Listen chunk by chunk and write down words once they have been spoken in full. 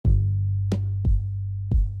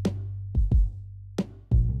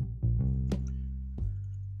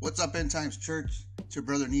What's up, End Times Church? It's your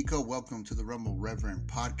brother Nico. Welcome to the Rumble Reverend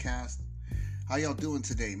podcast. How y'all doing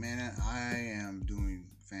today, man? I am doing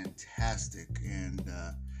fantastic, and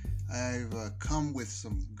I've come with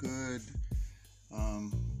some good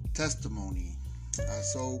testimony.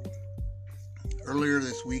 So earlier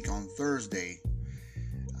this week on Thursday,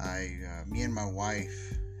 me and my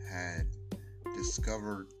wife had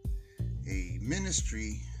discovered a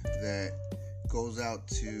ministry that goes out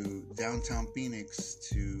to downtown Phoenix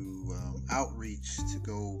to outreach, to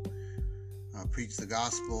go preach the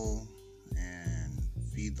gospel and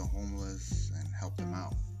feed the homeless and help them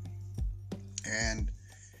out. And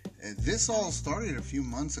this all started a few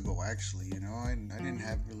months ago, actually. I didn't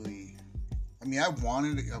have really, I've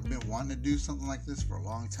been wanting to do something like this for a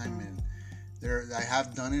long time, and I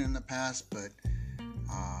have done it in the past, but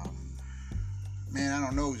man, I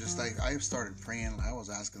don't know, just like I started praying. I was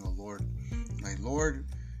asking the Lord, like, Lord,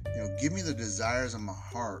 give me the desires of my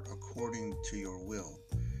heart according to your will,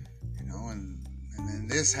 and then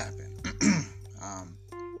this happened.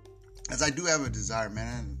 As I do have a desire,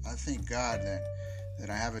 man, I thank God that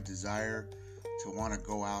I have a desire to want to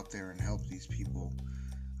go out there and help these people,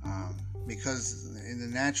 because in the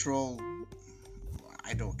natural,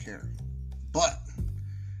 I don't care, but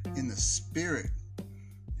in the spirit,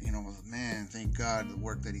 man, thank God the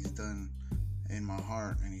work that he's done in my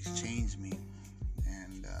heart, and he's changed me.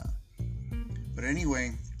 And but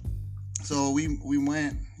anyway, so we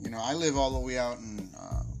went. I live all the way out in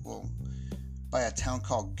by a town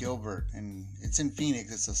called Gilbert, and it's in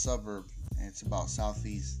Phoenix. It's a suburb, and it's about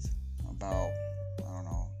southeast, about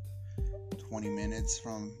 20 minutes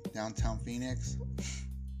from downtown Phoenix,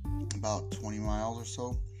 about 20 miles or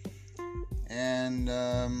so. And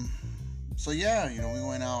so yeah, we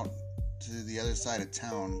went out to the other side of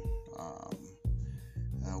town,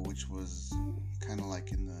 which was kind of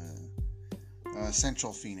like in the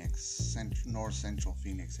central Phoenix, north central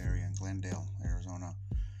Phoenix area in Glendale, Arizona,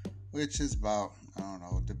 which is about,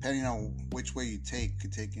 depending on which way you take,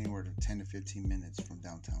 could take anywhere to 10 to 15 minutes from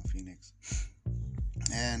downtown Phoenix.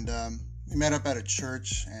 And we met up at a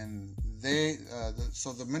church, and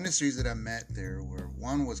so the ministries that I met there were,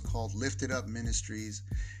 one was called Lifted Up Ministries,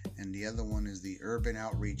 and the other one is the Urban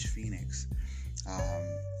Outreach Phoenix.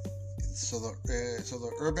 So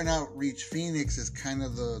the Urban Outreach Phoenix is kind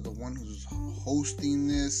of the one who's hosting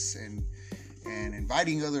this and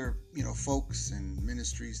inviting other folks and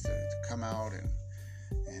ministries to come out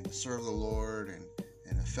and to serve the Lord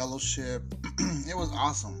and a fellowship. It was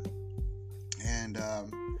awesome. And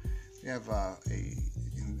we have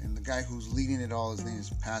and the guy who's leading it all, his name is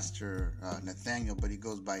Pastor Nathaniel, but he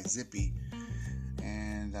goes by Zippy.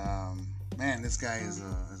 And man, this guy is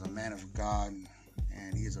a man of God,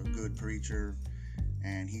 and he is a good preacher,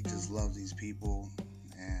 and he just loves these people.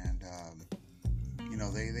 And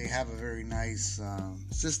they have a very nice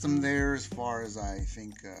system there, as far as I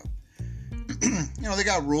think. They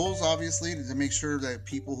got rules, obviously, to make sure that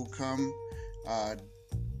people who come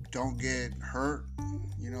don't get hurt,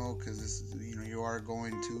 because you are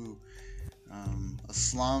going to a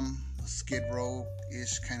slum, a Skid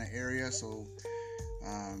Row-ish kind of area, so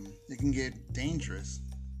it can get dangerous.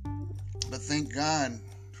 But thank God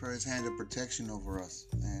for his hand of protection over us,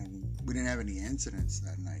 and we didn't have any incidents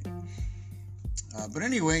that night. But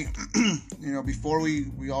anyway, before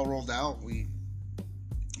we all rolled out, we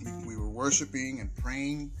were worshiping and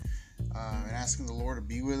praying and asking the Lord to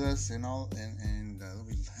be with us and all, and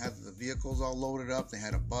we had the vehicles all loaded up. They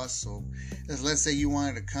had a bus, so let's say you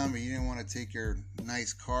wanted to come and you didn't want to take your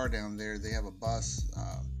nice car down there. They have a bus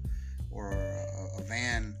or a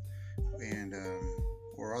van, and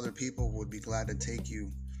or other people would be glad to take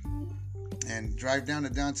you and drive down to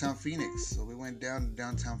downtown Phoenix. So we went down to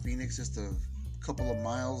downtown Phoenix, just a couple of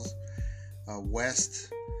miles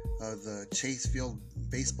west of the Chase Field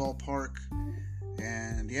baseball park.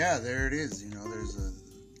 And yeah, there it is. There's a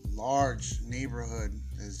large neighborhood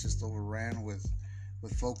that's just overran with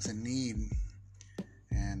folks in need.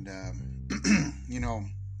 And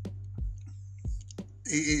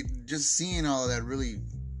it just seeing all of that really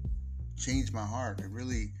changed my heart. It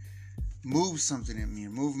really moved something in me.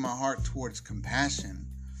 It moved my heart towards compassion.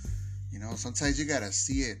 Sometimes you gotta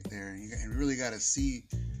see it there, and you really gotta see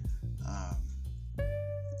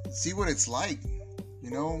what it's like.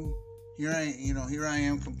 Here I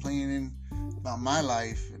am complaining about my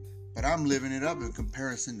life, but I'm living it up in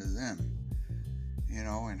comparison to them.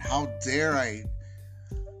 And how dare I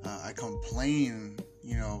complain?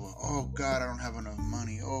 Oh God, I don't have enough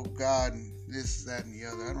money. Oh God, this, that, and the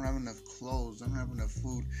other. I don't have enough clothes. I don't have enough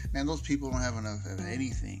food. Man, those people don't have enough of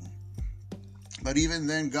anything. But even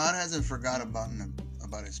then, God hasn't forgot about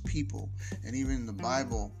about his people. And even in the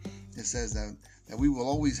Bible, it says that we will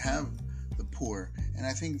always have the poor. And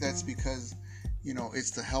I think that's because,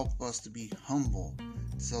 it's to help us to be humble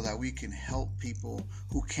so that we can help people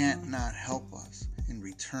who can't not help us in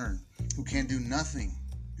return, who can't do nothing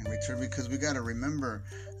in return, because we got to remember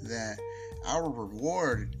that our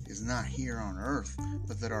reward is not here on earth,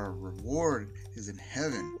 but that our reward is in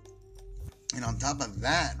heaven. And on top of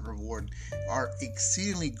that reward, our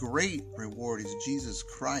exceedingly great reward is Jesus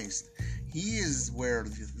Christ. He is where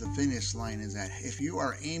the finish line is at. If you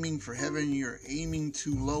are aiming for heaven, you're aiming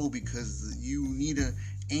too low, because you need to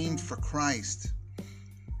aim for Christ.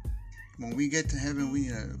 When we get to heaven,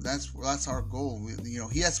 that's our goal.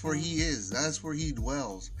 That's where he is. That's where he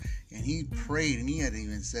dwells. And he prayed, and he had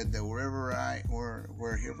even said that wherever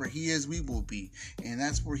he is, we will be. And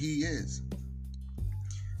that's where he is.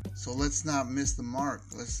 So let's not miss the mark.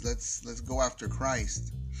 Let's go after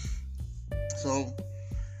Christ. So,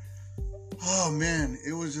 oh man,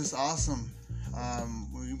 it was just awesome.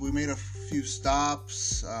 We made a few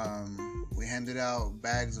stops. We handed out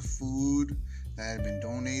bags of food that had been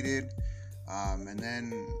donated. And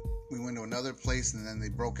then we went to another place, and then they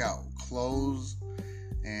broke out clothes.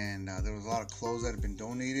 And there was a lot of clothes that had been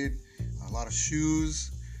donated. A lot of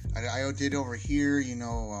shoes. I did over here,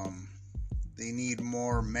 they need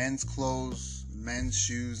more men's clothes, men's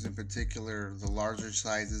shoes in particular, the larger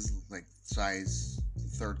sizes, like size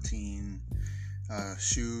 13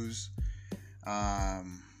 shoes,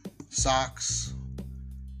 socks,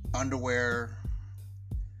 underwear.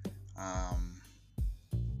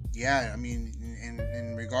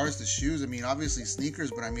 In regards to shoes, obviously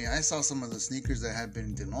sneakers, but I saw some of the sneakers that had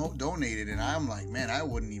been donated, and I'm like, man, I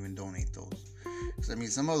wouldn't even donate those.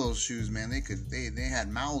 Because, some of those shoes, man, they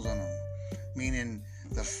had mouths on them. Meaning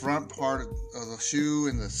the front part of the shoe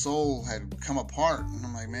and the sole had come apart. And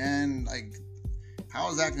I'm like, man, how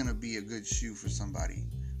is that going to be a good shoe for somebody?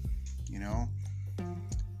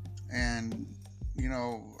 And,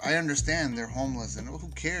 I understand they're homeless, and who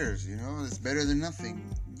cares? It's better than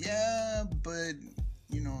nothing. Yeah, but,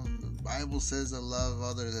 the Bible says to love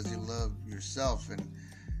others as you love yourself. And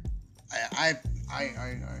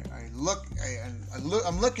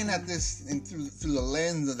I'm looking at this through the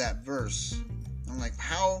lens of that verse. I'm like,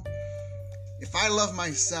 if I love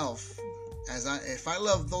myself if I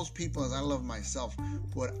love those people as I love myself,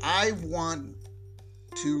 would I want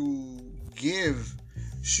to give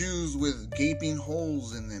shoes with gaping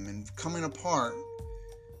holes in them and coming apart?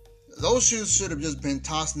 Those shoes should have just been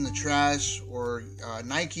tossed in the trash. Or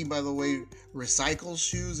Nike, by the way, recycles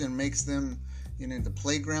shoes and makes them into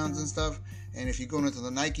playgrounds and stuff. And if you go into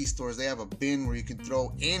the Nike stores, they have a bin where you can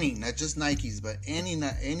throw any, not just Nikes, but any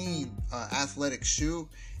athletic shoe,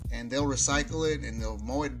 and they'll recycle it and they'll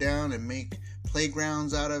mow it down and make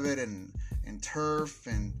playgrounds out of it and turf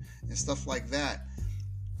and stuff like that.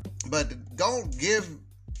 But don't give.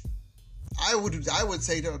 I would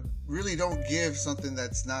say don't give something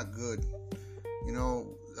that's not good.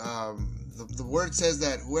 The word says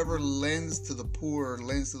that whoever lends to the poor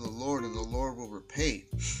lends to the Lord, and the Lord will repay.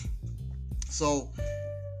 So,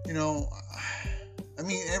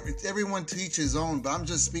 everyone to each his own, but I'm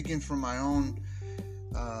just speaking from my own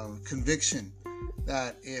conviction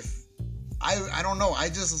that if I don't know, I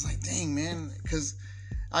just was like, dang, man, because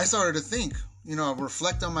I started to think,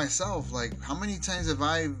 reflect on myself, like how many times have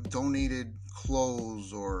I donated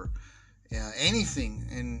clothes or anything,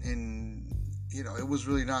 and it was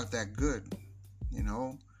really not that good,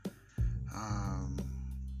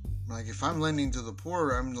 like if I'm lending to the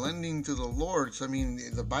poor, I'm lending to the Lord. So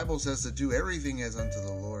the Bible says to do everything as unto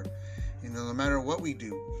the Lord, no matter what we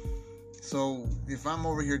do. So if I'm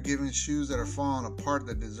over here giving shoes that are falling apart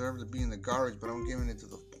that deserve to be in the garbage, but I'm giving it to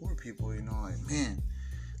the poor people, man,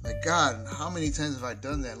 like, God, how many times have I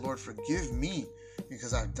done that? Lord, forgive me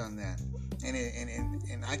because I've done that.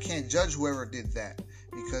 And I can't judge whoever did that,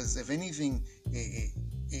 because if anything,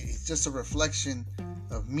 it's just a reflection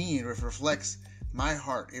of me. It reflects my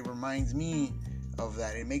heart. It reminds me of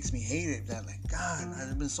that. It makes me hate it. That, like, God,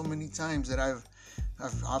 there's been so many times that I've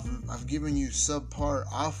given you subpar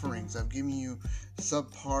offerings. I've given you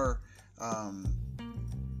subpar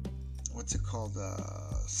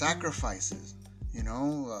sacrifices. And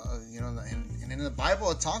in the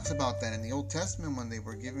Bible it talks about that. In the Old Testament, when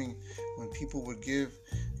people would give,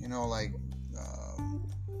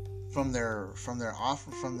 from their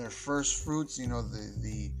first fruits,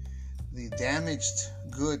 the damaged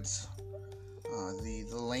goods, the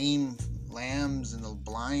lame lambs and the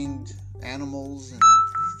blind animals and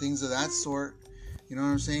things of that sort. You know what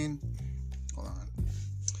I'm saying? Hold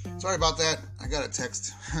on. Sorry about that. I got a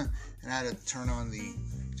text and I had to turn on the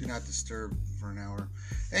Do Not Disturb for an hour.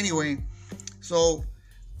 Anyway, so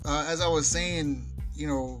as I was saying,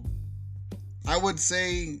 I would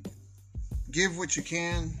say give what you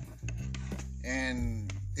can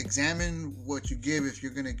and examine what you give if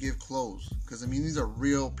you're going to give clothes. Because, these are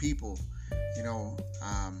real people.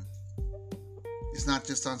 It's not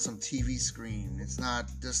just on some TV screen. It's not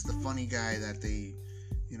just the funny guy that they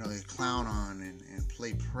clown on and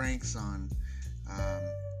play pranks on.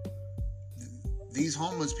 These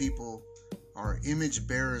homeless people are image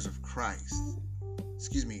bearers of Christ.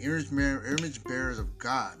 Image bearers of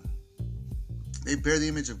God. They bear the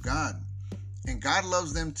image of God. And God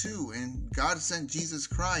loves them too. And God sent Jesus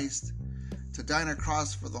Christ to die on a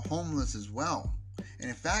cross for the homeless as well. And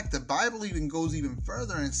in fact, the Bible even goes even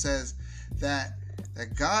further and says that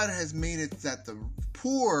God has made it that the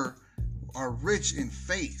poor are rich in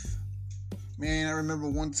faith. Man, I remember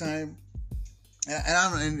one time,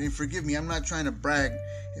 and forgive me, I'm not trying to brag.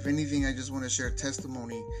 If anything, I just want to share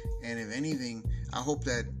testimony. And if anything, I hope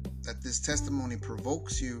that this testimony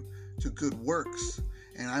provokes you to good works.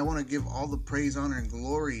 And I want to give all the praise, honor, and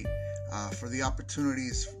glory for the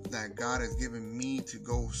opportunities that God has given me to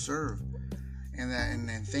go serve.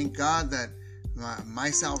 And thank God that my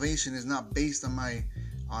salvation is not based on my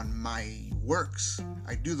works.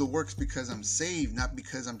 I do the works because I'm saved, not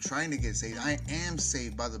because I'm trying to get saved. I am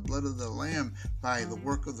saved by the blood of the Lamb, by the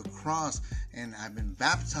work of the cross, and I've been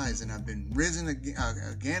baptized and I've been risen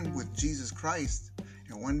again with Jesus Christ.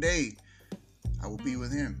 And one day I will be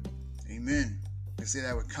with Him. Amen. I say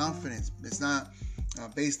that with confidence. It's not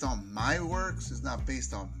based on my works. It's not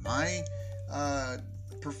based on my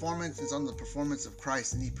performance. It's on the performance of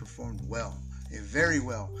Christ, and He performed well. Very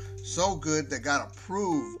well. So good that God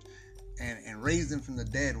approved and raised Him from the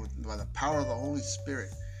dead by the power of the Holy Spirit.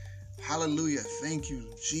 Hallelujah. Thank you,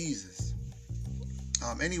 Jesus.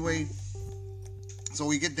 Anyway, so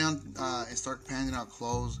we get down and start handing out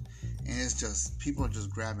clothes, and it's just, people are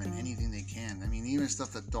just grabbing anything they can. Even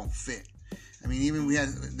stuff that don't fit. Even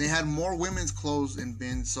they had more women's clothes in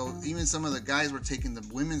bins, so even some of the guys were taking the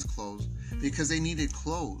women's clothes because they needed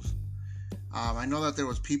clothes. I know that there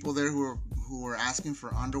was people there who were asking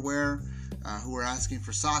for underwear, who were asking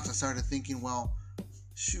for socks. I started thinking, well,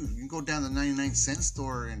 shoot, you can go down to the 99-cent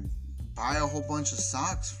store and buy a whole bunch of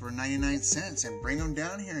socks for 99 cents and bring them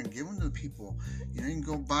down here and give them to people. You can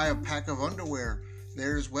go buy a pack of underwear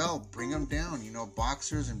there as well. Bring them down.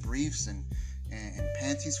 Boxers and briefs and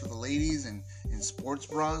panties for the ladies and sports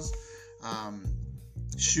bras.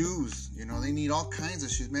 Shoes, they need all kinds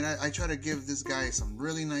of shoes. Man, I try to give this guy some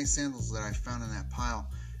really nice sandals that I found in that pile,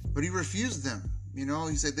 but he refused them.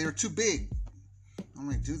 He said they were too big. I'm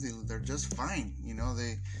like, dude, they're just fine.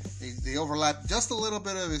 They overlap just a little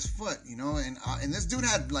bit of his foot. And this dude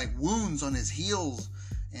had like wounds on his heels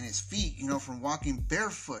and his feet, from walking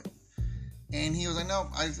barefoot. And he was like, no,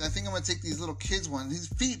 I think I'm going to take these little kids ones. His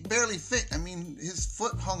feet barely fit. His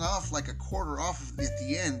foot hung off like a quarter off at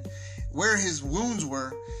the end where his wounds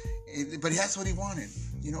were. But that's what he wanted.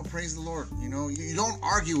 Praise the Lord. You don't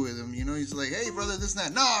argue with him. He's like, hey, brother, this and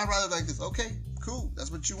that. No, I'd rather like this. Okay, cool.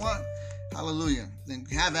 That's what you want. Hallelujah. Then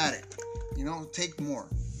have at it. Take more.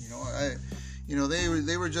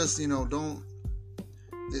 They were just, don't.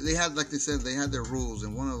 They had, like they said, they had their rules.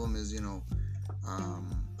 And one of them is,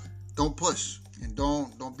 don't push and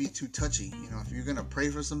don't be too touchy. If you're gonna pray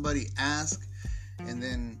for somebody, ask, and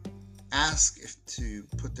then ask to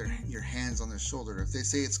put your hands on their shoulder. If they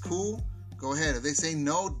say it's cool, go ahead. If they say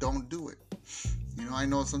no, don't do it. I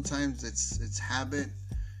know sometimes it's habit.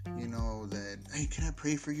 That, hey, can I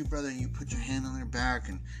pray for you, brother? And you put your hand on their back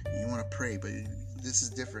and you want to pray, but this is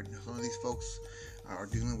different. Some of these folks are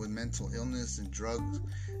dealing with mental illness and drugs,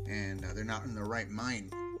 and they're not in the right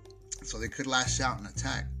mind, so they could lash out and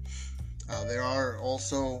attack. There are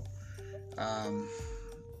also, I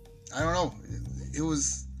don't know, it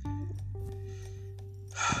was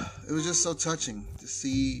just so touching to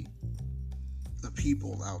see the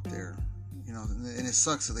people out there, and it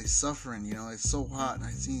sucks that they suffering, it's so hot, and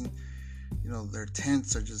I've seen, their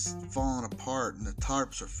tents are just falling apart, and the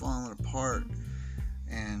tarps are falling apart,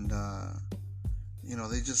 and,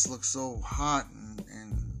 they just look so hot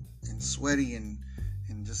and sweaty and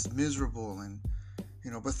just miserable, and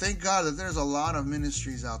but thank God that there's a lot of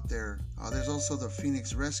ministries out there. There's also the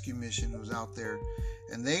Phoenix Rescue Mission who's out there,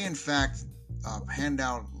 and they in fact hand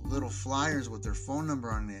out little flyers with their phone number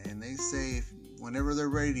on it, and they say whenever they're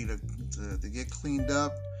ready to get cleaned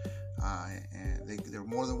up, and they're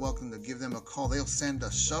more than welcome to give them a call. They'll send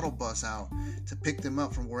a shuttle bus out to pick them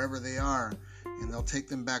up from wherever they are, and they'll take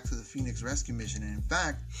them back to the Phoenix Rescue Mission. And in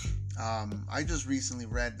fact, I just recently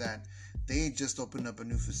read that they just opened up a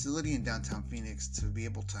new facility in downtown Phoenix to be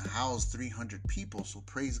able to house 300 people. So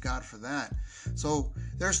praise God for that. So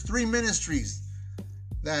there's 3 ministries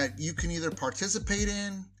that you can either participate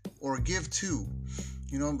in or give to.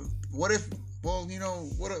 You know, what if, well, you know,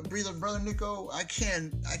 brother Nico, I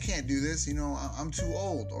can't do this. You know, I'm too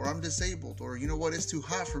old, or I'm disabled, or you know what, it's too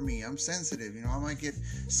hot for me. I'm sensitive. You know, I might get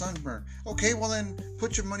sunburned. Okay, well then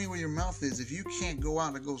put your money where your mouth is. If you can't go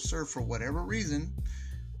out and go serve for whatever reason,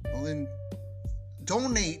 well then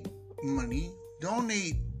donate money,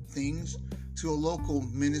 donate things to a local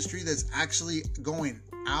ministry that's actually going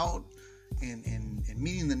out and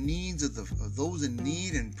meeting the needs of those in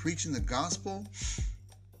need and preaching the gospel,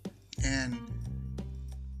 and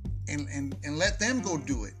let them go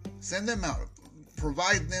do it. Send them out.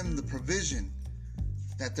 Provide them the provision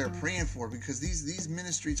that they're praying for, because these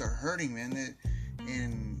ministries are hurting, man.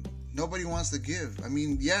 And nobody wants to give. I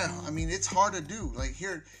mean, yeah, I mean, it's hard to do. Like,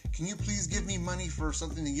 here, can you please give me money for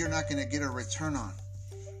something that you're not going to get a return on?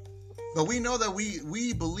 But we know that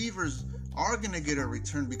we believers are going to get a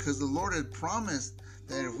return, because the Lord had promised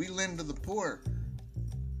that if we lend to the poor,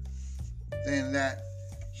 then that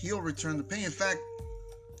He'll return the pay. In fact,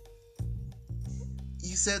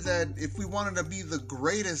 He said that if we wanted to be the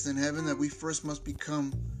greatest in heaven, that we first must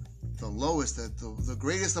become the lowest, that the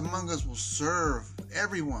greatest among us will serve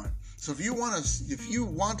everyone. So if you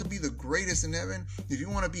want to be the greatest in heaven, if you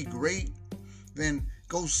want to be great, then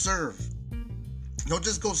go serve. Don't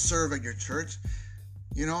just go serve at your church.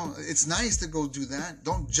 You know, it's nice to go do that.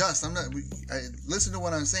 Don't just. Listen to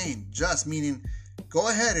what I'm saying. Just meaning, go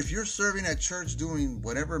ahead. If you're serving at church doing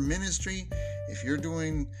whatever ministry, if you're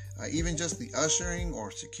doing even just the ushering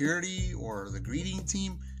or security or the greeting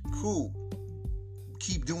team, cool.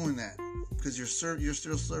 Keep doing that, because you're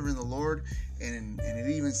still serving the Lord, and it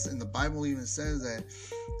even in the Bible even says that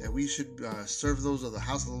we should serve those of the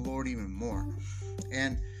house of the Lord even more.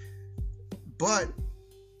 But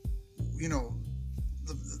you know,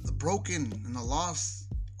 the broken and the lost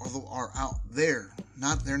are out there.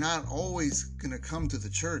 They're not always gonna come to the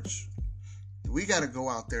church. We got to go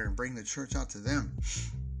out there and bring the church out to them.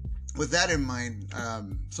 With that in mind,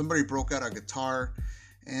 somebody broke out a guitar,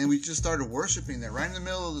 and we just started worshiping there right in the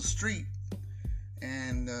middle of the street,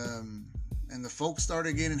 and the folks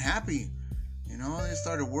started getting happy. You know, they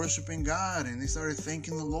started worshiping God, and they started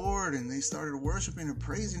thanking the Lord, and they started worshiping and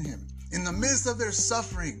praising Him in the midst of their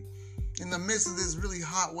suffering, in the midst of this really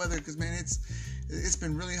hot weather. Because man, it's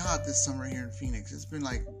been really hot this summer here in Phoenix. It's been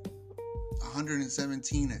like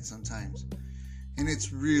 117 at sometimes. And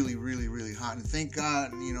it's really, really, really hot. And thank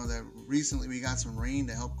God, you know, that recently we got some rain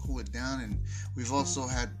to help cool it down. And we've also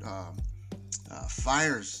had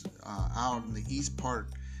fires out in the east part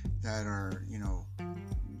that are, you know,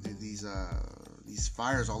 these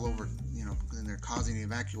fires all over, you know, and they're causing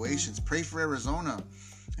evacuations. Pray for Arizona.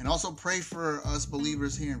 And also pray for us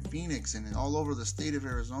believers here in Phoenix and all over the state of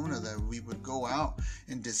Arizona, that we would go out,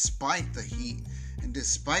 and despite the heat and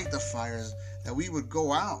despite the fires, that we would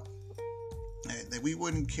go out. That we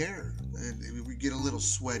wouldn't care. We get a little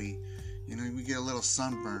sweaty, you know, we get a little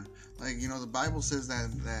sunburn. Like, you know, the Bible says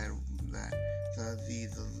that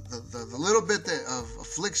the little bit of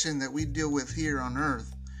affliction that we deal with here on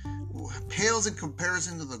earth pales in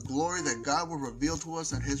comparison to the glory that God will reveal to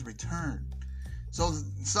us at His return. So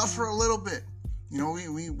suffer a little bit. You know,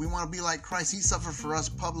 we want to be like Christ. He suffered for us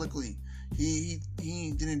publicly. He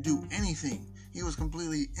didn't do anything. He was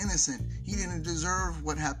completely innocent. He didn't deserve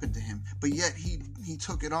what happened to him. But yet he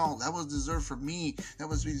took it all. That was deserved for me. That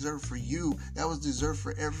was reserved for you. That was deserved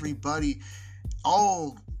for everybody.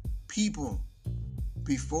 All people,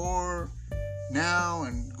 before, now,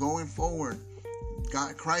 and going forward.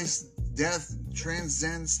 God, Christ's death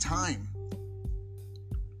transcends time.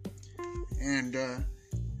 And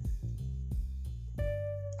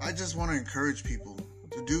I just want to encourage people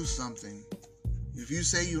to do something. If you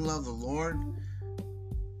say you love the Lord,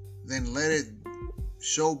 then let it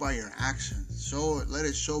show by your actions. Let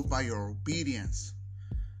it show by your obedience.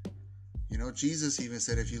 You know, Jesus even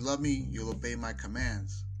said, if you love me, you'll obey my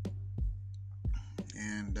commands.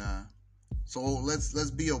 And so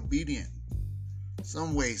let's be obedient.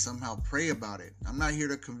 Some way, somehow, pray about it. I'm not here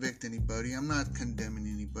to convict anybody. I'm not condemning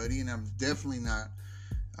anybody. And I'm definitely not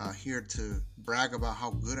here to brag about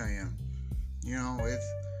how good I am. You know,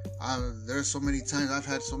 there's so many times I've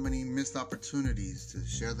had so many missed opportunities to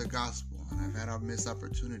share the gospel, and I've had missed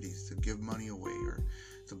opportunities to give money away or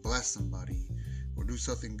to bless somebody or do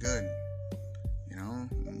something good, you know,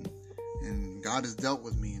 and God has dealt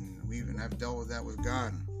with me, and I've dealt with that with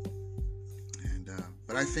God,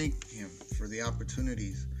 but I thank Him for the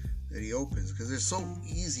opportunities that He opens, because it's so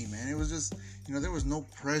easy, man. It was just, there was no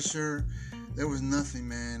pressure. There was nothing,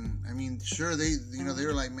 man. I mean, sure, they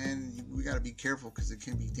were like, man, we got to be careful because it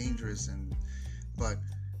can be dangerous. But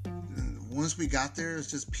once we got there,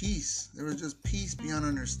 it's just peace. There was just peace beyond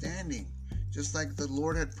understanding. Just like the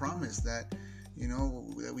Lord had promised that,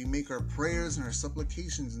 that we make our prayers and our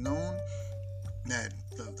supplications known, that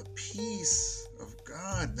the peace of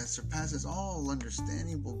God that surpasses all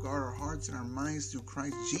understanding will guard our hearts and our minds through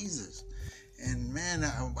Christ Jesus. And man,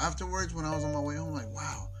 afterwards, when I was on my way home, like,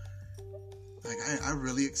 wow, like I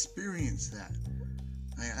really experienced that.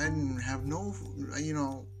 I didn't have no,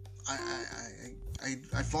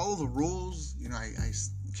 I follow the rules. I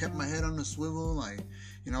kept my head on the swivel.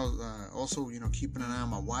 Also, keeping an eye on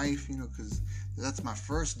my wife, because that's my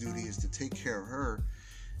first duty, is to take care of her.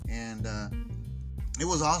 And it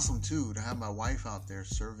was awesome too to have my wife out there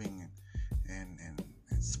serving and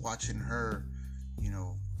watching her,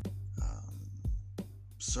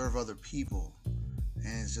 serve other people.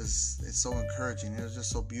 And it's so encouraging. It was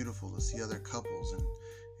just so beautiful to see other couples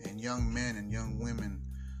and young men and young women,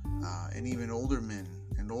 and even older men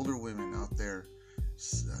and older women out there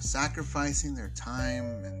sacrificing their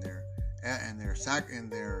time and their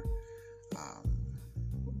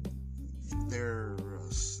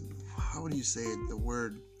how would you say it? The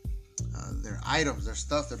word, their items, their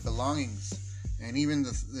stuff, their belongings, and even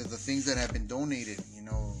the things that have been donated.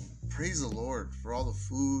 Praise the Lord for all the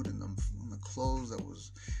food and the clothes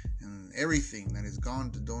and everything that has gone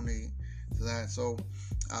to donate to that. So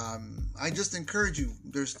I just encourage you.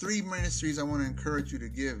 There's 3 ministries I want to encourage you to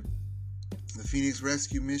give: the Phoenix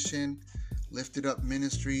Rescue Mission, Lifted Up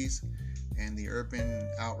Ministries, and the Urban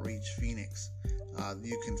Outreach Phoenix.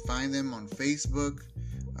 You can find them on Facebook.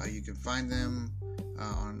 You can find them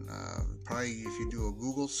on probably if you do a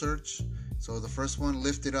Google search. So the first one,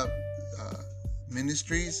 Lifted Up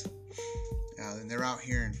Ministries, and they're out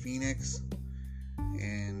here in Phoenix,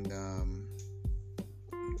 and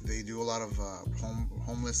they do a lot of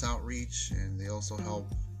homeless outreach, and they also help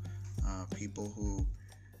people who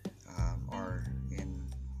are in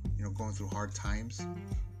going through hard times.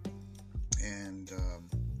 And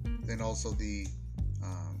then also the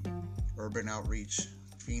Urban Outreach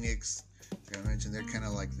Phoenix, like I mentioned, they're kind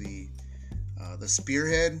of like the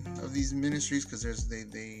spearhead of these ministries, because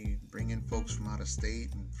they bring in folks from out of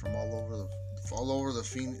state and from all over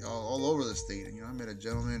the state. And I met a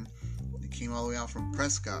gentleman that came all the way out from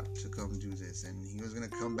Prescott to come do this, and he was going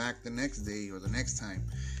to come back the next day or the next time.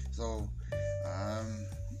 So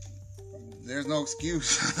there's no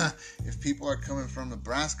excuse if people are coming from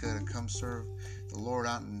Nebraska to come serve the Lord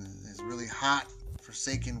out in this really hot,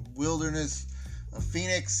 forsaken wilderness of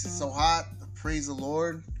Phoenix. It's so hot. Praise the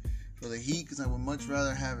Lord for the heat, because I would much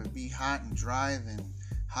rather have it be hot and dry than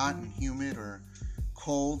hot and humid, or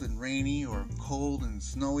cold and rainy, or cold and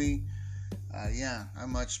snowy. I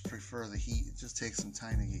much prefer the heat. It just takes some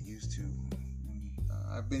time to get used to.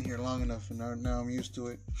 I've been here long enough, and now I'm used to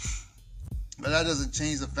it. But that doesn't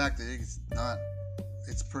change the fact that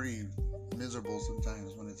it's pretty miserable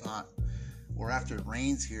sometimes when it's hot. Or after it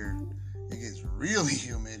rains here, it gets really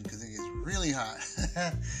humid because it gets really hot.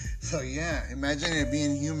 So imagine it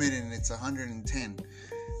being humid and it's 110.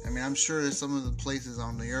 I mean, I'm sure there's some of the places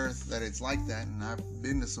on the earth that it's like that, and I've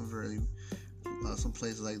been to some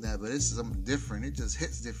places like that, but it's something different. It just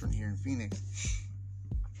hits different here in Phoenix.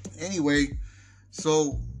 Anyway,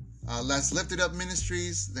 so let's Lifted Up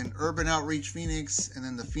Ministries, then Urban Outreach Phoenix, and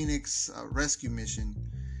then the Phoenix Rescue Mission.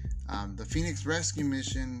 The Phoenix Rescue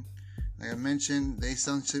Mission, like I mentioned,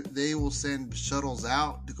 they will send shuttles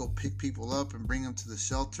out to go pick people up and bring them to the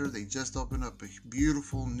shelter. They just opened up a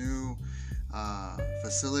beautiful new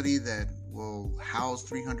facility that will house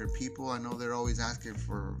 300 people. I know they're always asking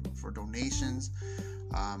for donations.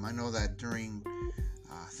 I know that during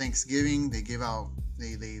Thanksgiving they give out,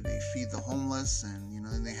 they feed the homeless, and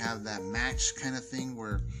then they have that match kind of thing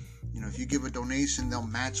where if you give a donation, they'll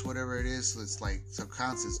match whatever it is. So it's like, so it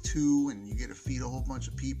counts as 2, and you get to feed a whole bunch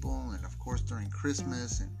of people. And of course during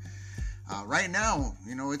Christmas, and right now,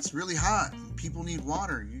 it's really hot. People need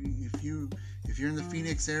water. If you're in the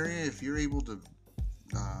Phoenix area, if you're able to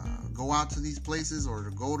go out to these places, or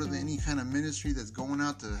to go to any kind of ministry that's going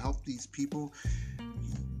out to help these people,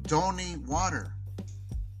 donate water.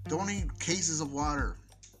 Donate cases of water.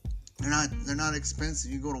 They're not expensive.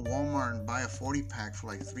 You go to Walmart and buy a 40-pack for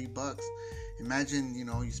like $3. Imagine,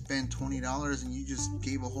 you spend $20 and you just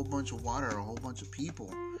gave a whole bunch of water to a whole bunch of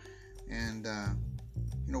people. And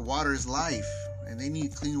water is life, and they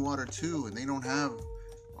need clean water too. And they don't have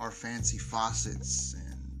our fancy faucets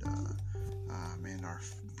and our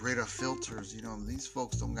Brita filters. These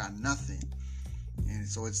folks don't got nothing. And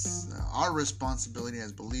so it's our responsibility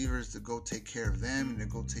as believers to go take care of them, and to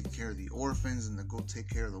go take care of the orphans, and to go take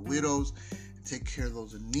care of the widows, and take care of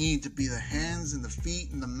those in need, to be the hands and the feet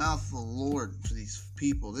and the mouth of the Lord to these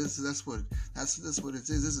people. That's what it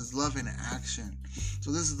is. This is love in action.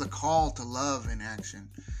 So this is the call to love in action.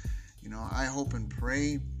 I hope and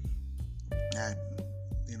pray that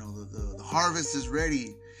the harvest is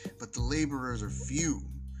ready, but the laborers are few.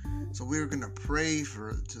 So we're going to pray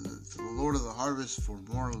to the Lord of the harvest for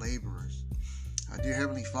more laborers. Dear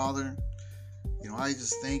Heavenly Father, I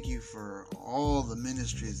just thank you for all the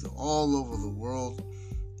ministries all over the world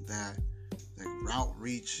that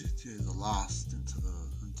outreach to the lost and to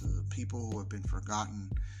the people who have been forgotten.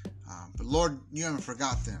 But Lord, you haven't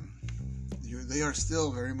forgot them. They are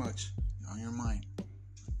still very much on your mind.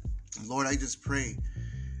 And Lord, I just pray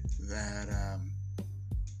that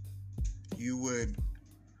you would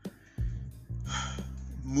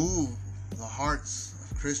move the hearts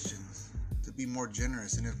of Christians to be more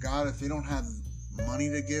generous. And if they don't have money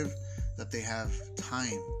to give, that they have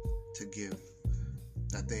time to give,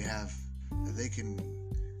 that they can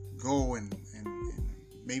go and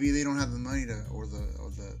maybe they don't have the money or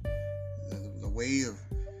the way of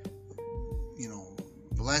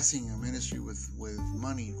blessing a ministry with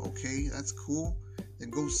money. Okay, that's cool.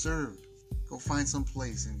 Then go serve, go find some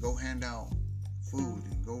place and go hand out food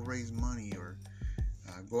and go raise money, or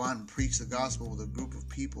go out and preach the gospel with a group of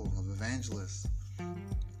people, of evangelists.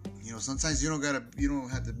 Sometimes you don't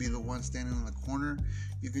have to be the one standing in the corner.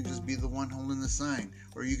 You can just be the one holding the sign,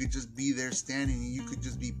 or you could just be there standing and you could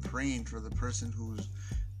just be praying for the person who's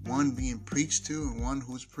one being preached to and one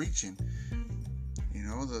who's preaching.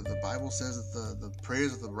 The Bible says that the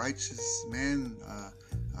prayers of the righteous man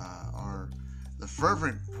are the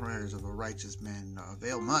fervent prayers of a righteous man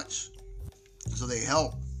avail much. So they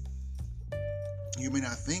help. You may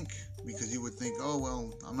not think, because you would think, oh,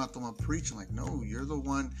 well, I'm not the one preaching. Like, no, you're the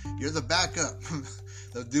one, you're the backup.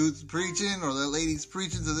 The dude's preaching or the lady's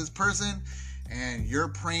preaching to this person, and you're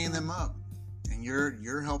praying them up, and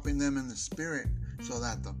you're helping them in the spirit, so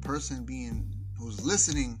that the person who's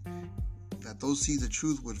listening, that those seeds of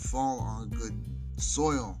truth would fall on good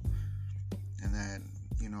soil, and that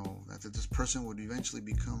that this person would eventually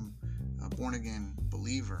become a born again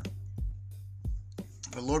believer.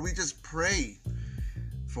 But Lord, we just pray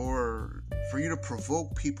for you to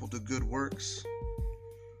provoke people to good works,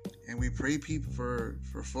 and we pray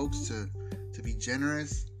for folks to be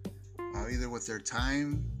generous, either with their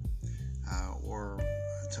time or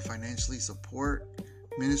to financially support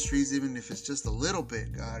ministries, even if it's just a little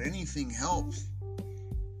bit. God, anything helps.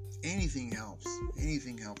 Anything helps,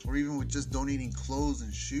 or even with just donating clothes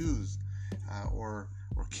and shoes, or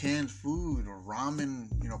canned food, or ramen,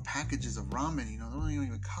 packages of ramen, they don't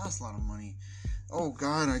even cost a lot of money. Oh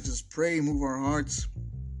God, I just pray, move our hearts,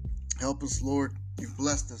 help us, Lord. You've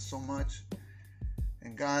blessed us so much,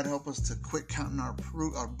 and God, help us to quit counting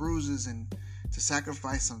our bruises and to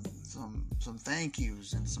sacrifice some thank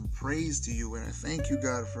yous and some praise to you. And I thank you,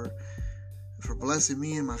 God, for blessing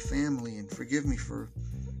me and my family, and forgive me for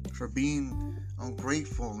being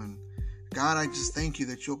ungrateful. And God, I just thank you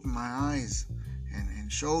that you opened my eyes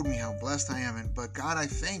and showed me how blessed I am. But God, I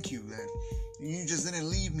thank you that you just didn't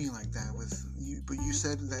leave me like that with you, but you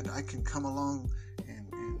said that I can come along and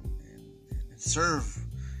serve.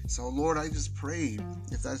 So Lord, I just pray,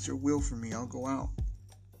 if that's your will for me, I'll go out,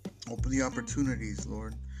 open the opportunities,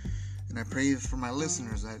 Lord. And I pray for my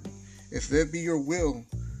listeners that if that be your will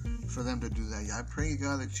for them to do that, I pray,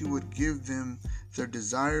 God, that you would give them their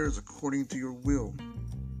desires according to your will,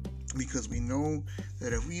 because we know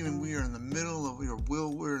that if we are in the middle of your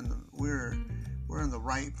will, we're in the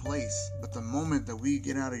right place. But the moment that we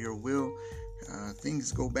get out of your will,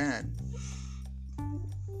 things go bad.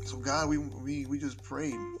 So God, we just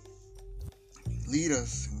pray, lead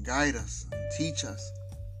us and guide us and teach us,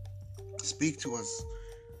 speak to us,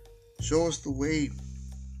 show us the way.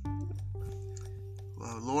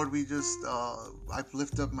 Lord, we just I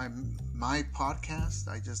lift up my podcast.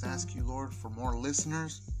 I just ask you, Lord, for more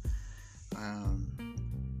listeners.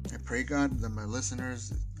 I pray, God, that my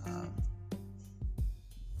listeners,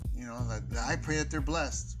 that I pray that they're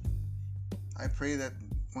blessed. I pray that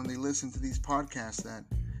when they listen to these podcasts, that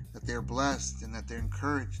they're blessed and that they're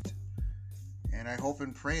encouraged. And I hope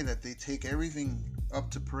and pray that they take everything up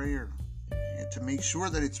to prayer and to make sure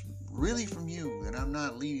that it's really from you, that I'm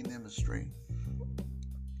not leading them astray.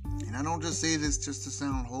 And I don't just say this just to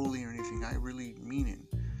sound holy or anything. I really mean it,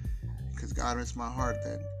 because God, it's my heart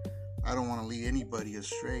that I don't want to lead anybody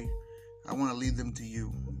astray. I want to lead them to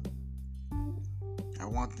you. I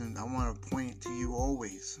want to point to you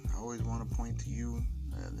always. I always want to point to you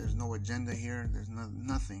There's no agenda here. There's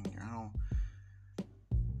nothing.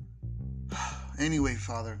 Anyway,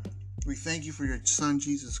 Father, we thank you for your Son,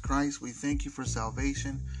 Jesus Christ. We thank you for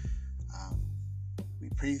salvation. We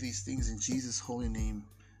pray these things in Jesus' holy name.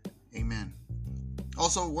 Amen.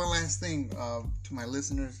 Also, one last thing to my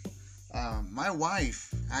listeners. My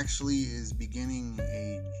wife actually is beginning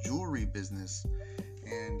a jewelry business,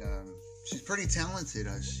 and she's pretty talented.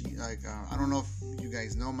 I don't know if you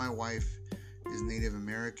guys know, my wife is Native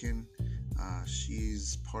American.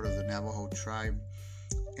 She's part of the Navajo tribe,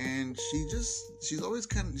 and she's always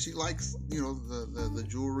she likes the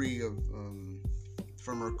jewelry of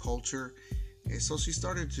from her culture, and so she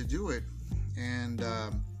started to do it. And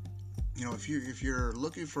if you're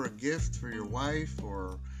looking for a gift for your wife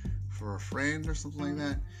or for a friend or something like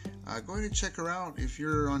that, go ahead and check her out. If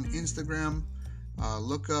you're on Instagram,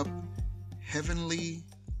 look up Heavenly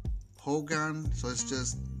Hogan. So it's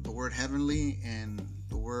just the word heavenly and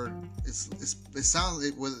the word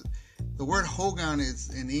the word Hogan is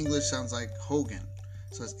in English sounds like Hogan.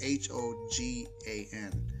 So it's Hogan.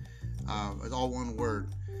 It's all one word.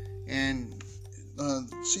 And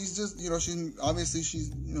she's just,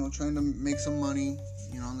 she's trying to make some money,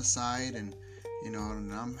 on the side, and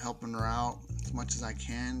and I'm helping her out as much as I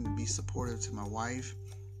can to be supportive to my wife.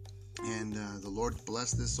 And the Lord's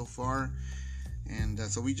blessed this so far. And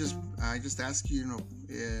so I just ask you,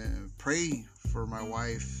 pray for my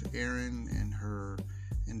wife, Erin, and her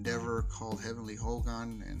endeavor called Heavenly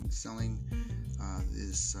Hogan, and selling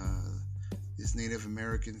this Native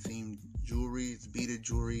American themed jewelry. It's beaded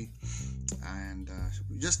jewelry, and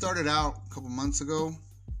we just started out a couple months ago,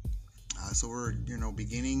 so we're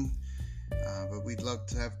beginning, but we'd love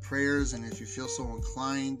to have prayers. And if you feel so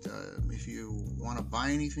inclined, if you want to buy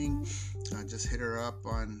anything, just hit her up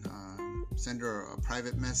on send her a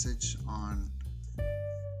private message on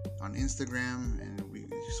Instagram, and we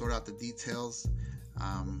sort out the details,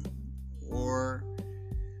 or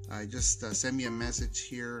just send me a message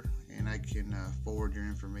here, and I can forward your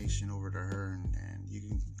information over to her, and you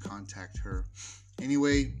can contact her.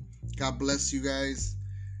 Anyway, God bless you guys,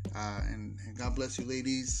 and God bless you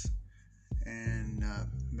ladies, and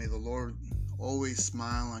may the Lord always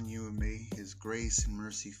smile on you, and may His grace and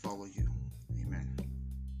mercy follow you. Amen.